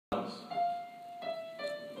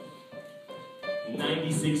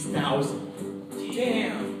$96,000.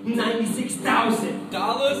 Damn.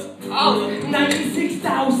 $96,000. Holla.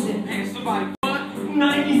 96,000. Man, somebody what?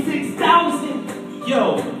 96,000.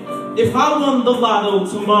 Yo, if I won the lotto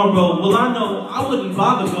tomorrow, well, I know I wouldn't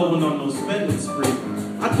bother going on no spending spree.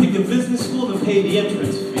 I'd pick a business school and pay the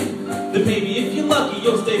entrance fee. Then maybe if you're lucky,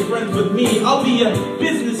 you'll stay friends with me. I'll be a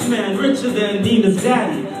businessman richer than Nina's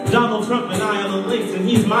daddy. Donald Trump and I on the links, and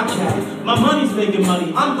he's my cat. My money's making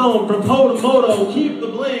money. I'm going from Poto Moto. Keep the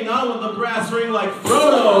bling. I want the brass ring like Frodo.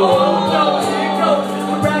 Oh no, here it goes,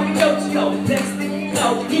 Mr. Braggadocio. Next thing you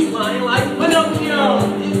know, he's lying like Pinocchio.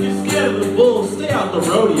 If you're scared of the bull, stay out the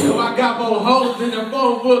rodeo. I got more holes in the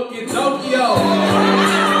phone book in Tokyo.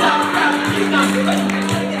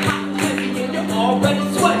 You're already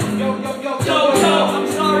sweating. Yo, I'm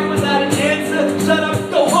sorry, was that an answer? Shut up,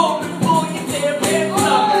 go home and pull your damn pants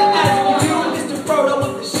up. As for you, Mr. Frodo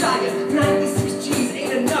of the Shire, 96 G's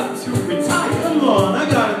ain't enough to retire. Come on, I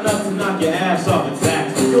got enough to knock your ass off in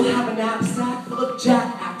taxes. You'll have a knapsack full of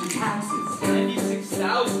jack after taxes.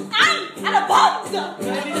 96,000. Ay, alabanza!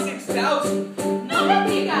 96,000. No me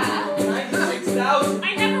diga. 96,000. I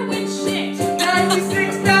never win shit.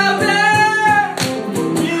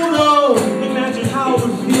 96,000. Real low, imagine how it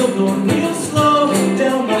would feel going real slow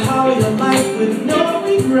down the highway of life with no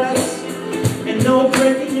regrets and no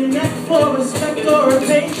breaking your neck for respect or a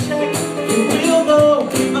paycheck. Real low,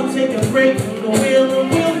 I'll take a break from the wheel and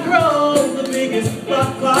we'll grow the biggest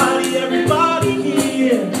block party everybody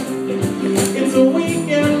here. It's a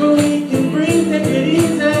weekend where we can breathe, take it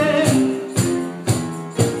easy.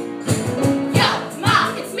 Yo,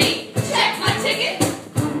 Ma, it's me. Check my ticket.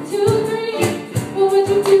 1, 2, 3. What would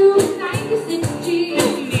you do with 96 G's? I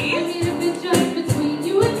made a big jump between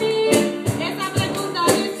you and me. Yes, I'm like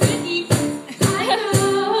 $2.50. I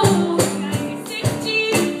know. 96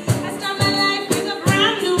 G's. I start my life with a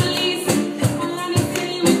brand new lease. On a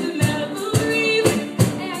city with the Malibu breeze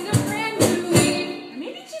and a brand new wave.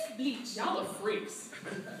 Maybe just bleach. Y'all are freaks.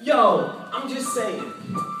 Yo, I'm just saying,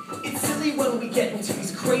 it's silly when we get into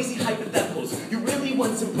these crazy hypotheticals. You really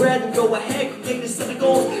want some bread and go ahead, create a set of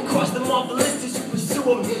goals, cross them off the list as you pursue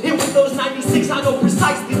them. And with those 96, I know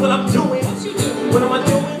precisely what I'm doing. What you do? What am I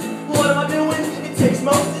doing? What am I doing? It takes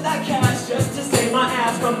most of that cash just to save my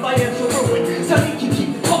ass from financial ruin. So you can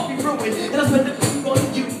keep the coffee ruined, and I'll spend the food on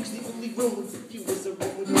you, because the only ruin for you is a ruin.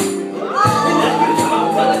 And that's good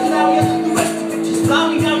job, well, I can have you. The rest of it just allow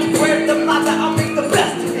me down to where the plot that I'll make the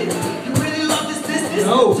best of it. You really love this business?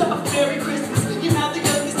 No. So Merry Christmas. You have the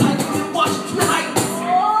youngest type in Washington Heights.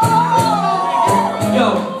 Yo,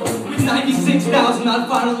 with 96,000, I'd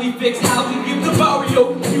finally fix housing, give the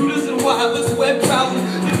barrio computers and wireless web browsing.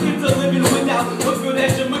 The kids are living without a good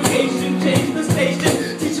education. Change the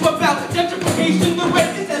station, teach them about gentrification. The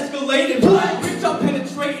rent is escalating. Rich are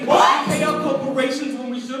penetrating. We pay our corporations when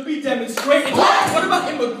we should be demonstrating. What about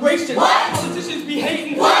immigration? Politicians be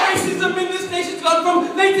hating. Racism in this nation's gone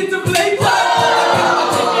from latent to blatant.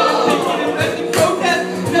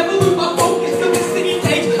 Never lose my focus till the city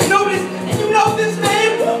takes notice. And you know this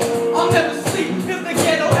name? I'll never sleep, cause the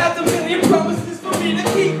ghetto has a million promises for me to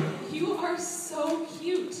keep. You are so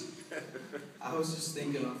cute. I was just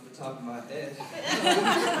thinking off the top of my head.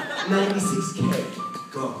 96K.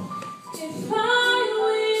 Go. If I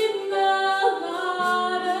win the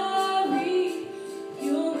lottery,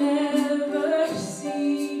 you'll never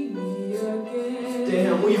see me again.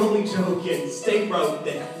 Damn, we only joking. Stay broke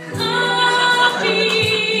then. I'll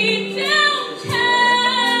be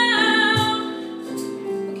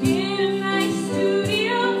downtown. Get a nice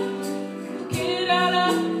studio. Get out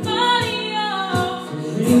of my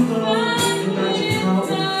own. Real low, imagine how it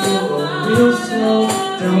would feel going real slow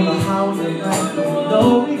down the highway of life with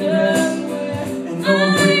no regrets and no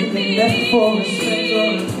breaking your neck for respect or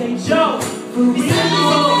a paycheck. Yo, for real low,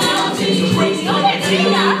 it's crazy. No me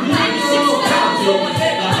diga. 96,000.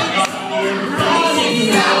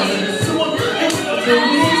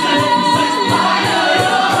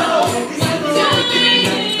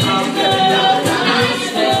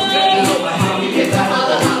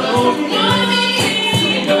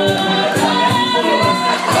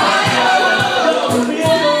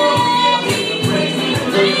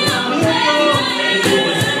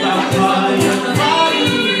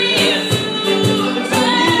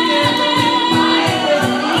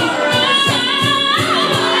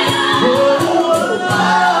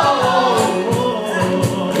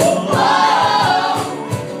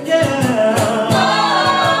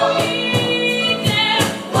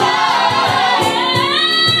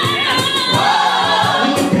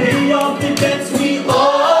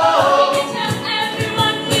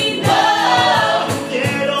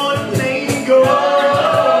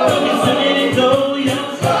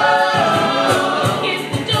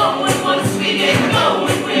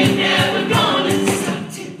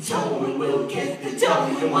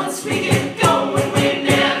 one speaking.